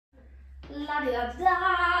La da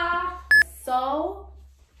da. So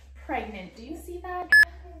pregnant. Do you see that?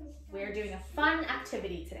 We're doing a fun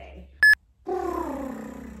activity today.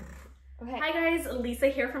 Okay. Hi guys, Lisa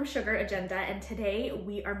here from Sugar Agenda, and today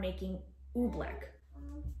we are making oobleck.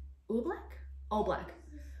 Oobleck? Oobleck.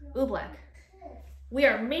 Oobleck. We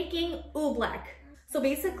are making oobleck. So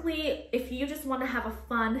basically, if you just want to have a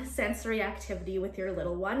fun sensory activity with your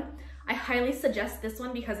little one, I highly suggest this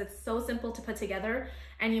one because it's so simple to put together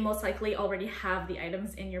and you most likely already have the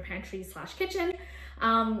items in your pantry / kitchen.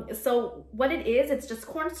 So what it is, it's just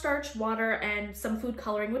cornstarch, water, and some food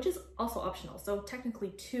coloring, which is also optional. So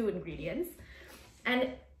technically 2 ingredients.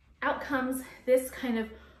 And out comes this kind of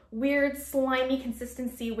weird slimy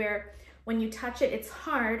consistency where when you touch it, it's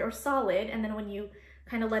hard or solid. And then when you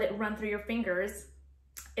kind of let it run through your fingers,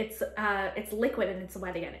 it's liquid and it's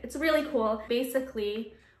wet again. It's really cool.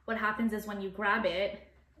 Basically, what happens is when you grab it,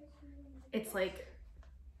 it's like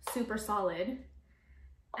super solid.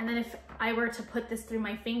 And then if I were to put this through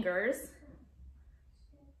my fingers,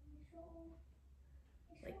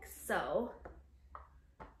 like so,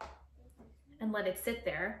 and let it sit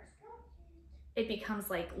there, it becomes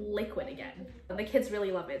like liquid again. And the kids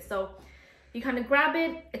really love it. So you kind of grab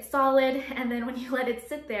it, it's solid, and then when you let it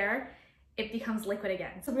sit there, it becomes liquid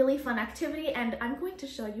again. It's a really fun activity, and I'm going to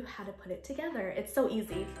show you how to put it together. It's so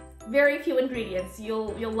easy. Very few ingredients.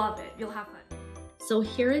 You'll love it. You'll have fun. So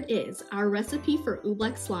here it is, our recipe for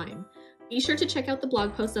Oobleck Slime. Be sure to check out the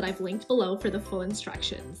blog post that I've linked below for the full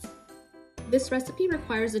instructions. This recipe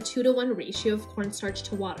requires a 2-to-1 ratio of cornstarch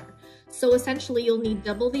to water. So essentially you'll need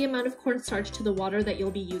double the amount of cornstarch to the water that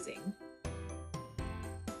you'll be using.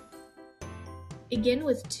 Begin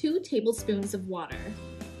with 2 tablespoons of water.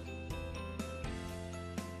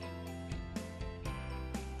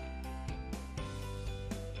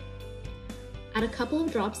 Add a couple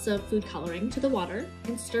of drops of food coloring to the water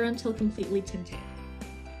and stir until completely tinted.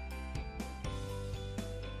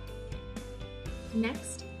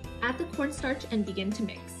 Next, add the cornstarch and begin to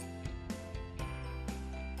mix.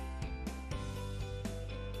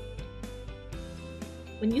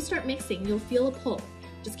 When you start mixing, you'll feel a pull.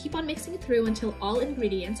 Just keep on mixing through until all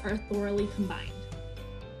ingredients are thoroughly combined.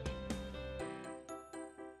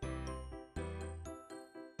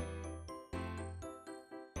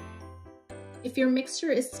 If your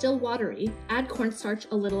mixture is still watery, add cornstarch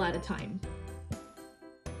a little at a time.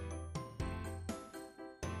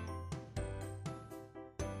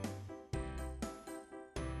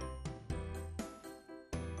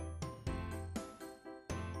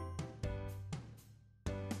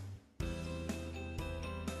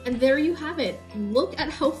 And there you have it. Look at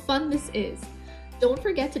how fun this is. Don't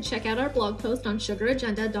forget to check out our blog post on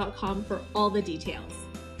sugaragenda.com for all the details.